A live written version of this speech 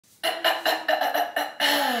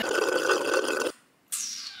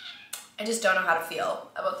I just don't know how to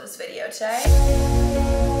feel about this video today.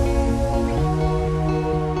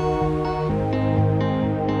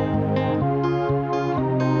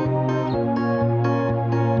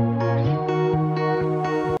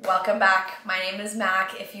 Welcome back. My name is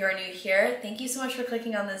Mac. If you are new here, thank you so much for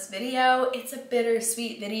clicking on this video. It's a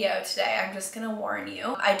bittersweet video today. I'm just gonna warn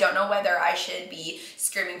you. I don't know whether I should be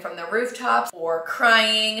screaming from the rooftops or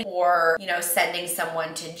crying or, you know, sending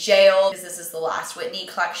someone to jail because this is the last Whitney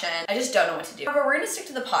collection. I just don't know what to do. However, we're gonna stick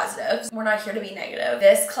to the positives. We're not here to be negative.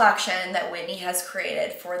 This collection that Whitney has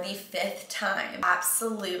created for the 5th time,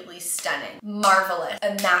 absolutely stunning, marvelous,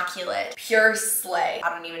 immaculate, pure slay. I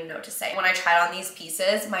don't even know what to say. When I tried on these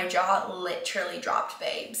pieces, my jaw literally dropped,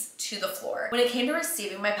 babes, to the floor. When it came to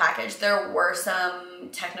receiving my package, there were some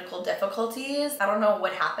technical difficulties. I don't know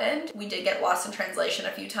what happened. We did get lost in translation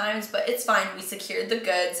a few times, but it's fine. We secured the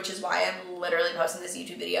goods, which is why I'm literally posting this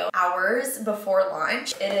YouTube video hours before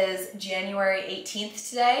launch. It is January 18th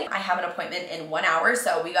today. I have an appointment in 1 hour,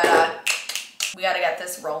 so we gotta get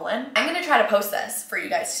this rolling. I'm gonna try to post this for you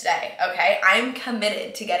guys today, okay? I'm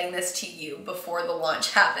committed to getting this to you before the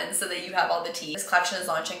launch happens so that you have all the tea. This collection is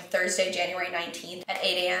launching Thursday, January 19th at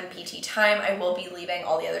 8 a.m. PT time. I will be leaving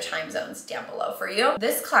all the other time zones down below for you.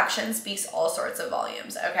 This collection speaks all sorts of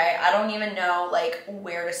volumes, okay? I don't even know like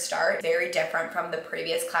where to start. Very different from the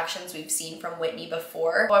previous collections we've seen from Whitney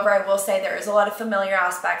before. However, I will say there is a lot of familiar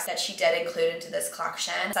aspects that she did include into this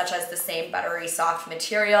collection, such as the same buttery soft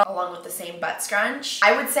material along with the same butt scrunch.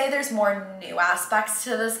 I would say there's more new aspects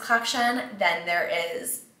to this collection than there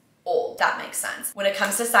is old. That makes sense. When it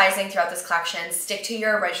comes to sizing throughout this collection, stick to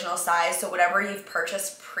your original size. So whatever you've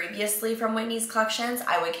purchased previously from Whitney's collections,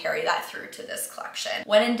 I would carry that through to this collection.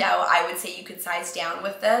 When in doubt, I would say you could size down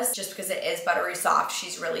with this just because it is buttery soft.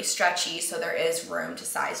 She's really stretchy, so there is room to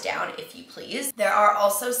size down if you please. There are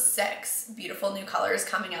also 6 beautiful new colors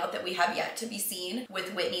coming out that we have yet to be seen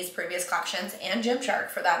with Whitney's previous collections and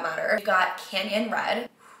Gymshark for that matter. We got Canyon Red.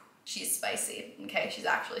 She's spicy, okay? She's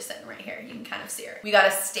actually sitting right here. You can kind of see her. We got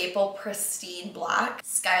a staple pristine black,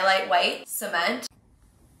 skylight white, cement.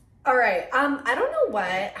 All right, I don't know what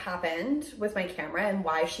happened with my camera and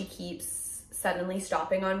why she keeps suddenly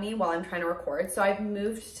stopping on me while I'm trying to record. So I've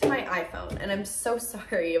moved to my iPhone and I'm so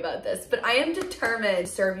sorry about this, but I am determined to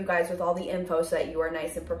serve you guys with all the info so that you are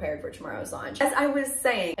nice and prepared for tomorrow's launch. As I was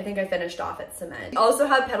saying, I think I finished off at cement. I also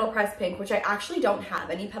have petal press pink, which I actually don't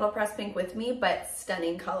have any petal press pink with me, but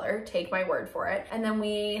stunning color, take my word for it. And then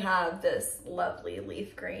we have this lovely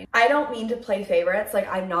leaf green. I don't mean to play favorites, like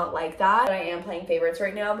I'm not like that, but I am playing favorites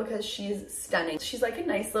right now because she's stunning. She's like a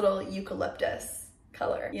nice little eucalyptus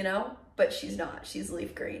color, you know? But she's not, she's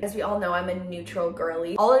leaf green. As we all know, I'm a neutral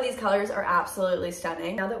girly. All of these colors are absolutely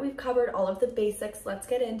stunning. Now that we've covered all of the basics, let's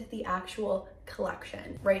get into the actual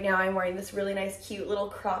collection. Right now I'm wearing this really nice cute little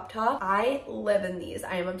crop top. I live in these.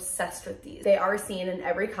 I am obsessed with these. They are seen in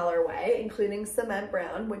every colorway, including cement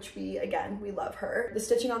brown, which we love her. The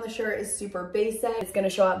stitching on the shirt is super basic. It's gonna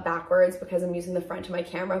show up backwards because I'm using the front of my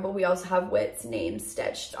camera, but we also have Whit's name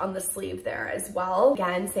stitched on the sleeve there as well.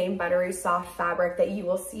 Again, same buttery soft fabric that you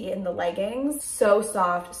will see in the leggings. So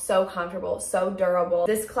soft, so comfortable, so durable.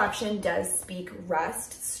 This collection does speak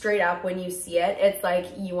rest. Straight up when you see it, it's like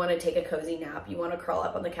you wanna take a cozy nap. You want to curl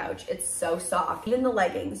up on the couch. It's so soft. Even the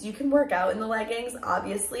leggings, you can work out in the leggings,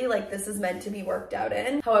 obviously, like this is meant to be worked out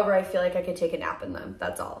in. However, I feel like I could take a nap in them,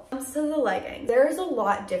 that's all. So the leggings, there's a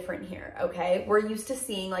lot different here, okay? We're used to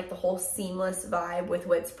seeing like the whole seamless vibe with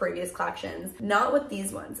Whit's previous collections, not with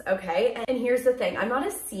these ones, okay? And here's the thing, I'm not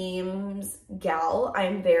a seams gal,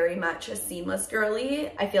 I'm very much a seamless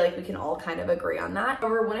girly. I feel like we can all kind of agree on that.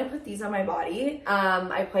 However, when I put these on my body,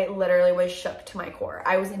 I quite literally was shook to my core.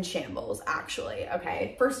 I was in shambles, actually,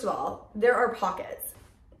 okay? First of all, there are pockets.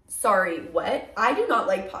 Sorry, what? I do not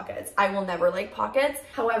like pockets. I will never like pockets.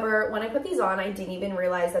 However, when I put these on, I didn't even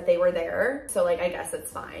realize that they were there. So like, I guess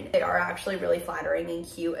it's fine. They are actually really flattering and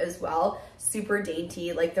cute as well. Super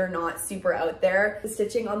dainty, like they're not super out there. The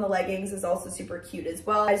stitching on the leggings is also super cute as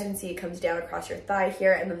well. As you can see, it comes down across your thigh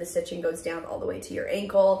here and then the stitching goes down all the way to your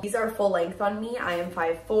ankle. These are full length on me. I am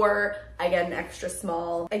 5'4". I get an extra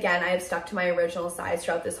small. Again, I have stuck to my original size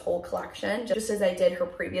throughout this whole collection. Just as I did her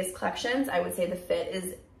previous collections, I would say the fit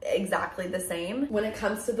is exactly the same. When it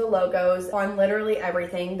comes to the logos, on literally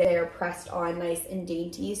everything, they are pressed on nice and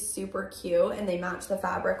dainty, super cute, and they match the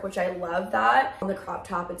fabric, which I love that. On the crop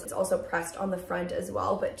top, it's also pressed on the front as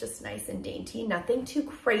well, but just nice and dainty, nothing too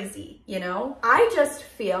crazy, you know? I just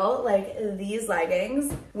feel like these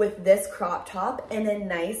leggings with this crop top and a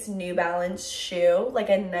nice New Balance shoe, like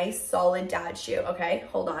a nice solid dad shoe, okay?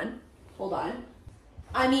 Hold on.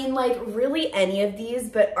 I mean, like, really any of these,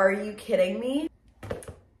 but are you kidding me?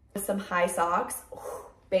 with some high socks. Ooh,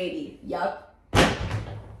 baby, yup.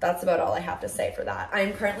 That's about all I have to say for that.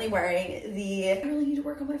 I'm currently wearing I really need to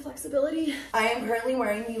work on my flexibility. I am currently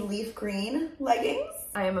wearing the leaf green leggings.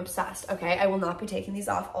 I am obsessed, okay? I will not be taking these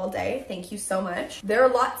off all day. Thank you so much. There are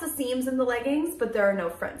lots of seams in the leggings, but there are no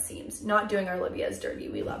front seams. Not doing our Livia's dirty,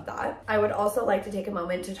 we love that. I would also like to take a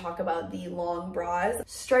moment to talk about the long bras.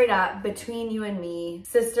 Straight up, between you and me,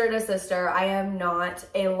 sister to sister, I am not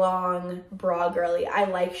a long bra girly. I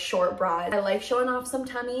like short bras. I like showing off some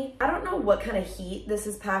tummy. I don't know what kind of heat this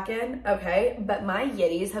is packing, okay? But my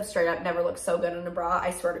yitties have straight up never looked so good in a bra,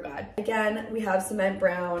 I swear to God. Again, we have cement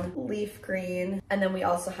brown, leaf green, and then we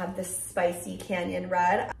also have this spicy canyon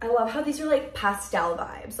red. I love how these are like pastel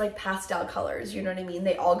vibes, like pastel colors, you know what I mean?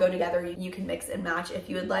 They all go together. You can mix and match if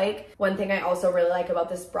you would like. One thing I also really like about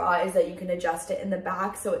this bra is that you can adjust it in the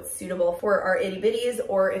back so it's suitable for our itty bitties,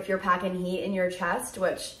 or if you're packing heat in your chest,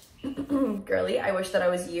 which girly, I wish that I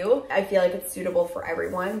was you. I feel like it's suitable for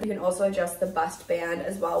everyone. You can also adjust the bust band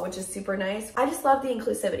as well, which is super nice. I just love the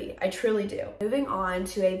inclusivity. I truly do. Moving on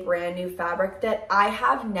to a brand new fabric that I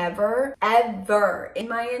have never, ever in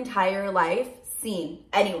my entire life seen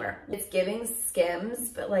anywhere. It's giving Skims,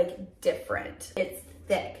 but like different. It's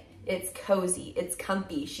thick. It's cozy, it's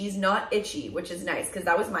comfy. She's not itchy, which is nice because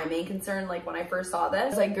that was my main concern. Like when I first saw this, I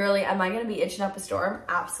was like, girly, am I gonna be itching up a storm?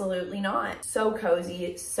 Absolutely not. So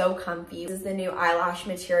cozy, so comfy. This is the new eyelash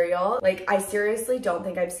material. Like I seriously don't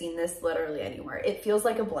think I've seen this literally anywhere. It feels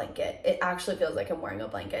like a blanket. It actually feels like I'm wearing a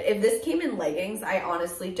blanket. If this came in leggings, I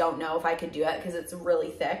honestly don't know if I could do it because it's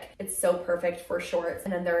really thick. It's so perfect for shorts.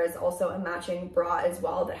 And then there is also a matching bra as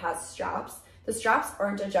well that has straps. The straps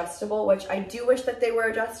aren't adjustable, which I do wish that they were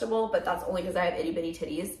adjustable, but that's only because I have itty bitty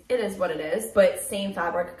titties. It is what it is, but same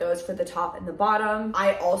fabric goes for the top and the bottom.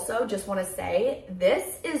 I also just want to say,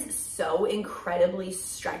 this is so incredibly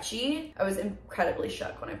stretchy. I was incredibly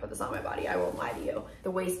shook when I put this on my body, I won't lie to you.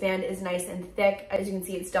 The waistband is nice and thick. As you can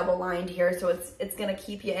see, it's double lined here, so it's gonna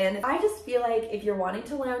keep you in. I just feel like if you're wanting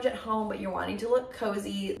to lounge at home, but you're wanting to look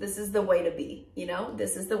cozy, this is the way to be, you know?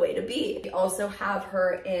 This is the way to be. We also have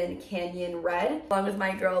her in Canyon Red, along with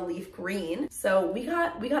my girl Leaf Green. So we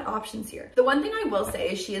got options here. The one thing I will say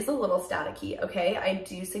is she is a little staticky, okay? I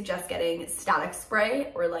do suggest getting static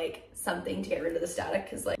spray or like something to get rid of the static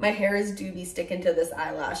because like my hairs do be sticking to this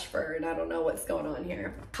eyelash fur and I don't know what's going on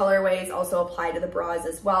here. Colorways also apply to the bras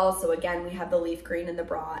as well. So again, we have the leaf green in the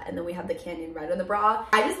bra and then we have the canyon red in the bra.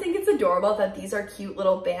 I just think it's adorable that these are cute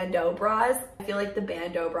little bandeau bras. I feel like the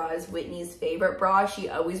bandeau bra is Whitney's favorite bra. She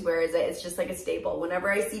always wears it. It's just like a staple.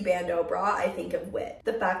 Whenever I see bandeau bra, I think of Whit.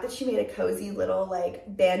 The fact that she made a cozy little like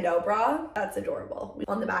bandeau bra, that's adorable.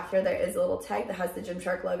 On the back here, there is a little tag that has the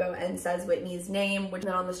Gymshark logo and says Whitney's name, which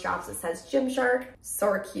then on the straps it says Gymshark.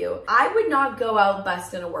 So cute. I would not go out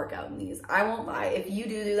busting a workout in these. I won't lie. If you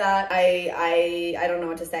do that, I don't know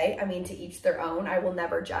what to say. I mean, to each their own. I will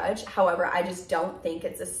never judge. However, I just don't think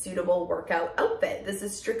it's a suitable workout outfit. This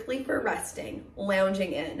is strictly for resting,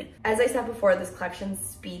 lounging in. As I said before, this collection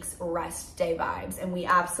speaks rest day vibes, and we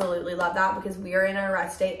absolutely love that because we are in our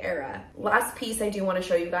rest day era. Last piece I do want to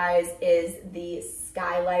show you guys is the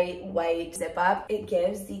skylight white zip up. It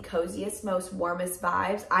gives the coziest, most warmest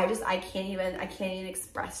vibes. I can't even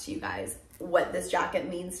express to you guys what this jacket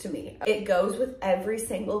means to me. It goes with every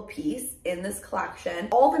single piece in this collection.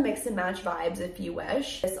 All the mix and match vibes if you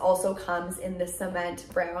wish. This also comes in the cement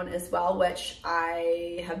brown as well, which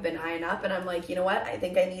I have been eyeing up and I'm like, you know what? I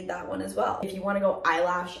think I need that one as well. If you want to go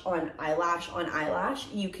eyelash on eyelash on eyelash,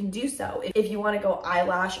 you can do so. If you want to go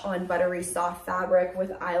eyelash on buttery soft fabric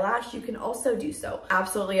with eyelash, you can also do so.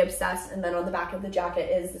 Absolutely obsessed. And then on the back of the jacket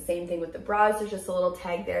is the same thing with the bras. There's just a little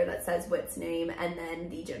tag there that says Whit's name and then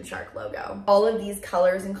the Gymshark logo. All of these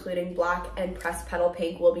colors, including black and pressed petal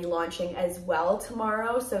pink, will be launching as well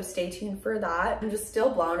tomorrow, so stay tuned for that. I'm just still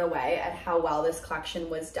blown away at how well this collection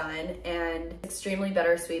was done and extremely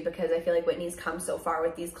bittersweet because I feel like Whitney's come so far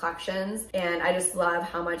with these collections and I just love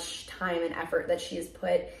how much time and effort that she has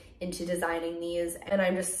put into designing these, and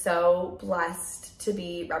I'm just so blessed to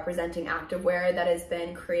be representing activewear that has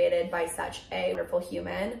been created by such a wonderful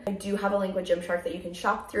human. I do have a link with Gymshark that you can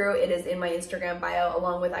shop through. It is in my Instagram bio,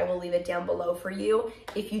 along with I will leave it down below for you.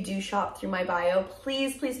 If you do shop through my bio,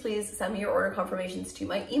 please send me your order confirmations to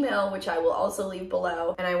my email, which I will also leave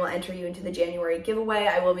below, and I will enter you into the January giveaway.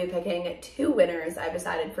 I will be picking 2 winners I've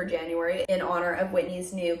decided for January in honor of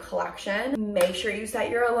Whitney's new collection. Make sure you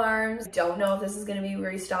set your alarms. Don't know if this is going to be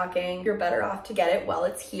restocking. You're better off to get it while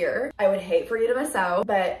it's here. I would hate for you to miss out,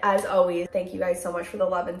 but as always, thank you guys so much for the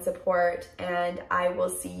love and support, and I will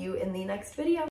see you in the next video.